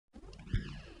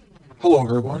Hello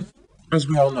everyone. As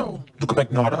we all know, Luka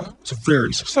Magnotta is a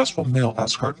very successful male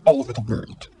escort all over the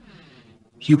world.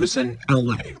 He was in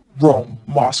LA, Rome,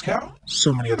 Moscow,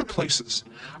 so many other places.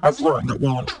 I've learned that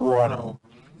while in Toronto,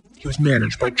 he was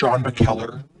managed by John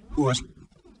Mckellar, who was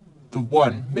the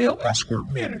one male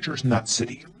escort managers in that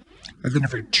city. I've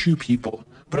interviewed two people,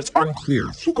 but it's unclear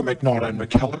if Luka Magnotta and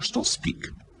Mckellar still speak.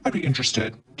 I'd be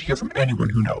interested to hear from anyone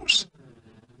who knows.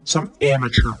 Some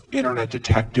amateur internet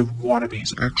detective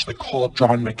wannabes actually called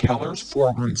John Mckellar's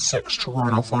 416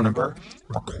 Toronto phone number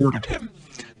and recorded him.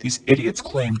 These idiots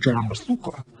claim John was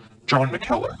Luka. John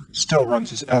Mckellar still runs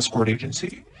his escort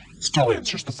agency, still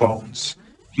answers the phones.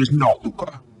 He is not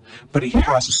Luka, but he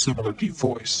has a similar deep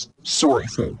voice. Sorry,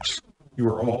 folks, you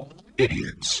are all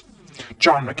idiots.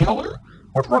 John Mckellar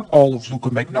would run all of Luka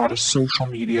Magnotta's social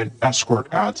media and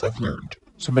escort ads, I've learned.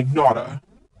 So Magnotta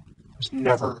was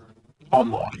never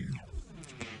online.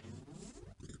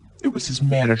 It was his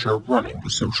manager running the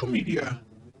social media.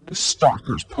 The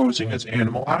stalkers posing as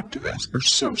animal activists are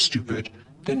so stupid,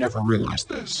 they never realized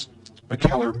this.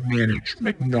 Mckellar managed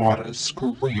Magnotta's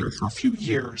career for a few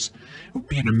years. It would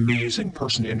be an amazing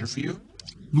person to interview.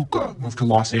 Luka moved to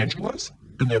Los Angeles,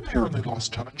 and they apparently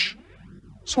lost touch.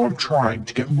 So I'm trying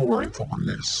to get more info on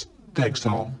this. Thanks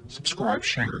all. Subscribe,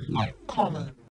 share, like, comment.